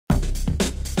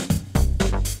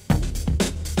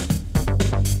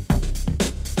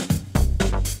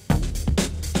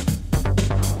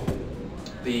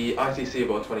ICC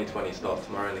World 2020 starts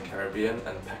tomorrow in the Caribbean,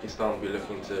 and Pakistan will be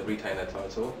looking to retain their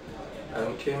title.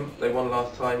 Kim, they won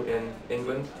last time in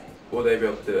England. Will they be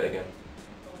able to do it again?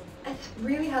 It's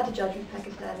really hard to judge with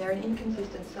Pakistan. They're an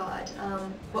inconsistent side.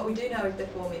 What we do know is their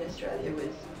form in Australia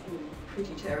was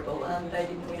pretty terrible. They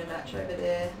didn't win a match over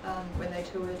there when they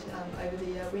toured over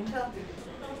the winter.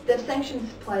 They've sanctioned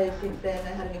players since then.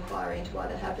 They had an inquiry into why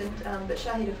that happened. But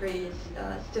Shahid Afridi is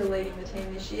still leading the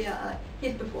team this year.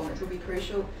 His performance will be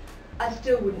crucial. I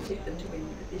still wouldn't tip them to win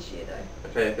this year though.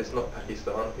 Okay, if it's not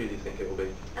Pakistan, who do you think it will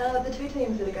be? The two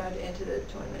teams that are going to enter the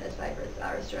tournament as favourites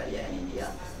are Australia and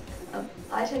India.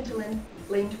 I tend to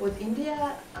lean towards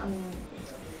India.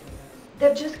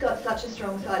 They've just got such a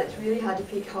strong side, it's really hard to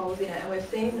pick holes in it, and we've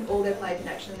seen all their players in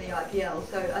action in the IPL,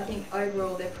 so I think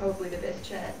overall they're probably the best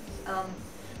chance.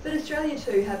 But Australia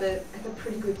too have a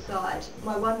pretty good side.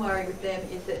 My one worry with them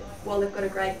is that while they've got a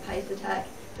great pace attack,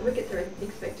 the wickets are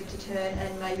expected to turn,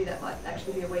 and maybe that might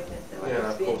actually be a weakness. Yeah, and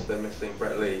of course they're missing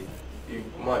Brett Lee. You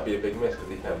might be a big miss because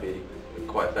he can be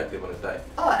quite effective on his day.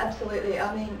 Oh, absolutely.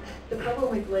 I mean, the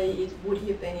problem with Lee is would he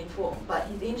have been in form, but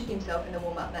he's injured himself in the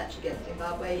warm-up match against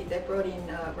Zimbabwe. They've brought in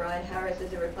Ryan Harris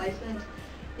as a replacement.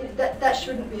 That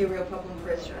shouldn't be a real problem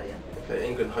for Australia. Okay,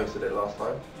 England hosted it last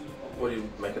time. What do you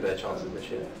make of their chances this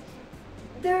year?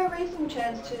 They're a reasonable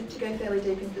chance to go fairly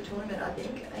deep into the tournament, I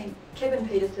think. I mean, Kevin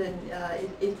Peterson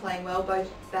is playing well, both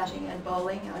batting and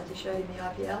bowling, as he showed in the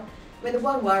IPL. I mean, the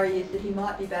one worry is that he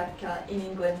might be back in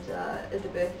England at the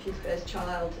birth of his first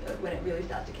child when it really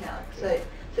starts to count.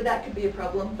 So that could be a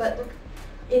problem. But look,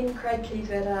 in Craig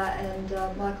Kieswetter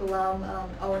and Michael Lam,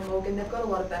 Owen Morgan, they've got a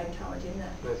lot of batting talent in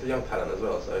there. It's a young talent as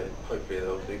well, so hopefully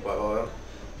they'll do quite well.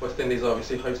 West Indies are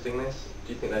obviously hosting this.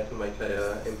 Do you think they can make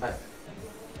an impact?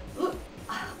 Look,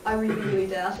 I really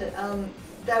doubt it.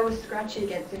 They were scratchy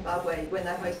against Zimbabwe when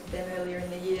they hosted them earlier in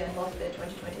the year and lost their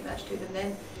 2020 match to them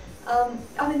then.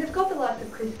 I mean, they've got the likes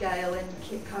of Chris Gale and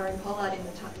Kieran Pollard in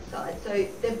the side, so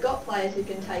they've got players who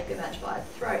can take a match by its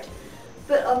throat.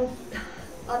 But on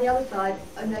the other side,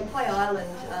 they play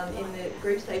Ireland in the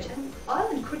group stage, and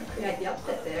Ireland could create the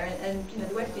upset there, and you know,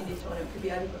 the West Indies tournament could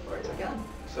be over before it's begun.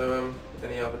 So,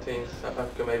 any other teams, South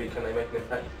Africa maybe, can they make an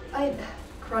impact?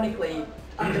 Chronically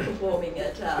underperforming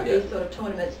at these sort of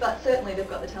tournaments, but certainly they've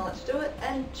got the talent to do it,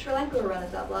 and Sri Lanka were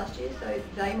runners-up last year, so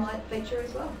they might feature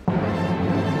as well.